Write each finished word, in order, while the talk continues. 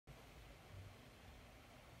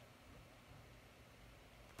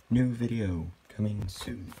New video coming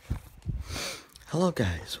soon. Hello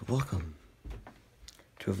guys, welcome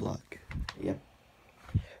to a vlog. Yep.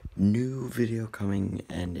 New video coming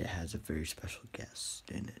and it has a very special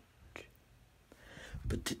guest in it.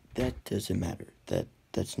 But that doesn't matter.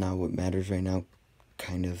 That's not what matters right now.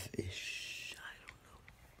 Kind of ish. I don't know.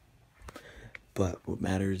 But what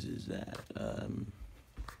matters is that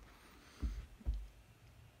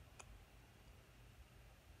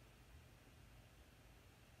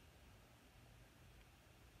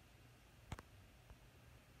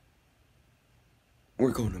we're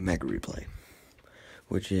going to Mega Replay,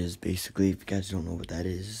 which is basically, if you guys don't know what that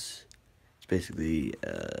is, it's basically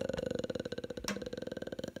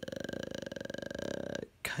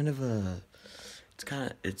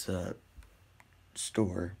it's a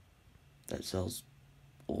store that sells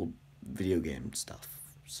old video game stuff.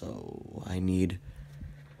 So I need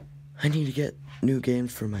to get new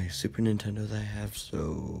games for my Super Nintendo that I have.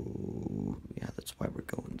 So yeah, that's why we're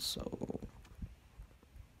going. So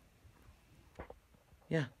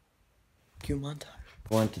yeah, cue montage.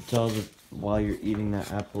 Want to tell while you're eating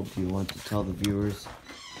that apple, do you want to tell the viewers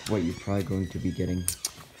what you're probably going to be getting?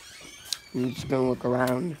 I'm just gonna look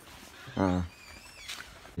around.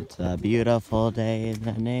 It's a beautiful day in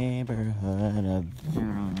the neighborhood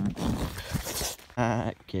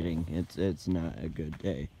of... kidding. It's not a good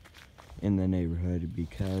day in the neighborhood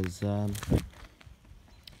because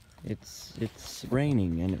it's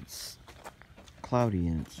raining and it's cloudy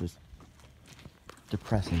and it's just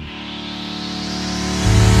depressing.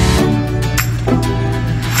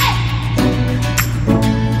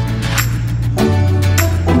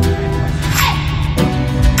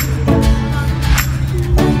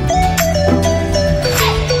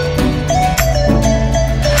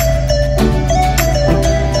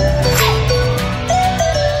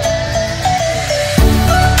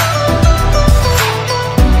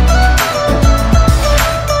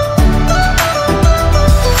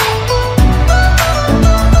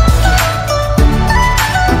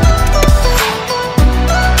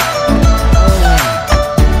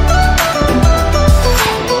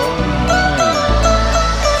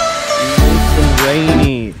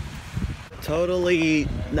 Rainy. Totally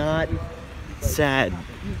not sad.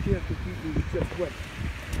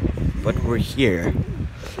 But we're here.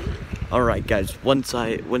 Alright guys, once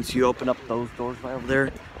you open up those doors right over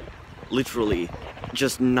there, literally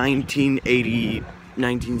just 1980,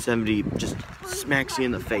 1970 just smacks you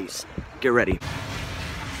in the face. Get ready.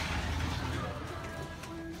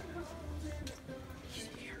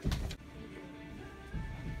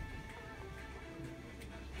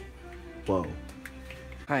 Whoa.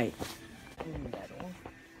 Hi.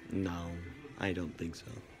 No, I don't think so.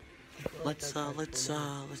 Let's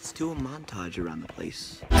do a montage around the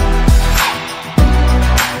place.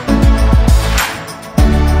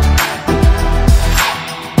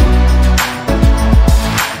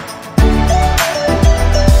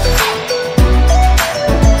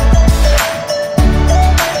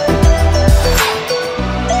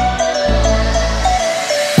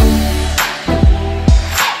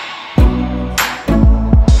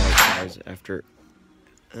 After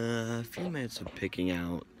a few minutes of picking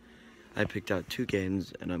out, I picked out 2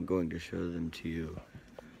 games and I'm going to show them to you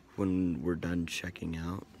when we're done checking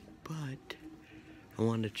out. But I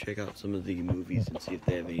wanted to check out some of the movies and see if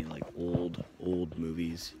they have any like old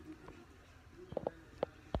movies.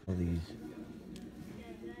 All these.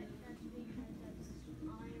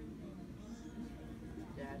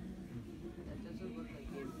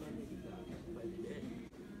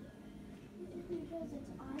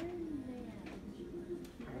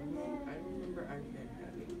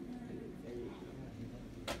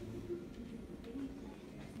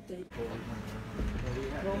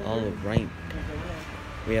 Alright,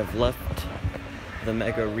 we have left the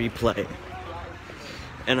Mega Replay,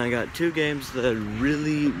 and I got 2 games that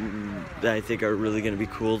I think are really going to be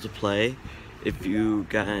cool to play. If you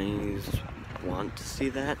guys want to see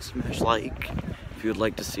that, smash like. If you would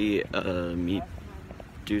like to see me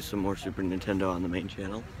do some more Super Nintendo on the main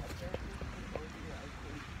channel.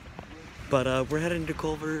 But we're heading to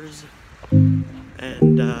Culver's,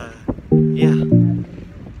 and yeah.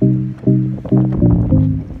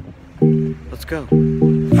 Let's go. Okay,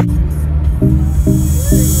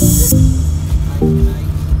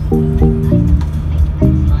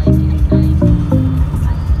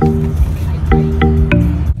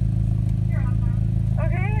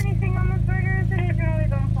 anything on those burgers? It is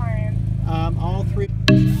always on client. All 3.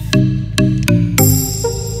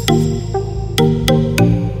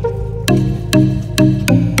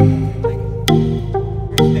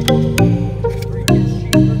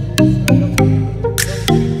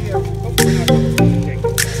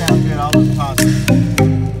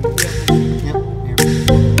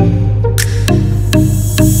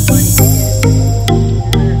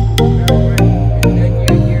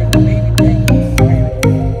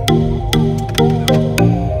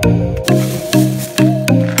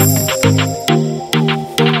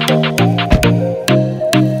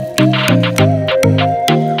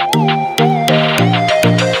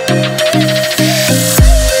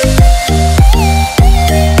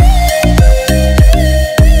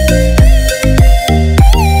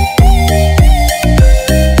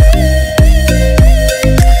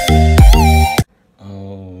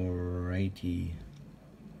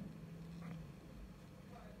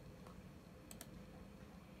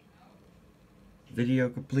 Video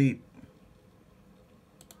complete.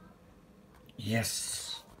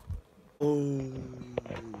 Yes. Oh.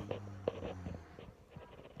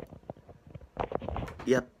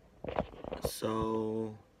 Yep.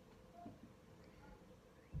 So.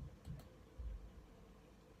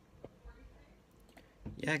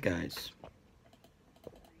 Yeah, guys.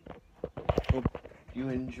 Hope you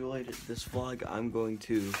enjoyed this vlog. I'm going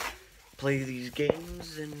to play these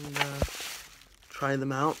games and try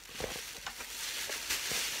them out.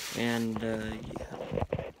 And yeah.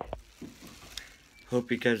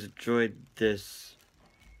 Hope you guys enjoyed this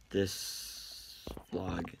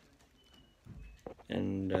vlog.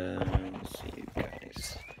 And see you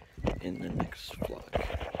guys in the next vlog.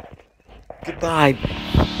 Goodbye.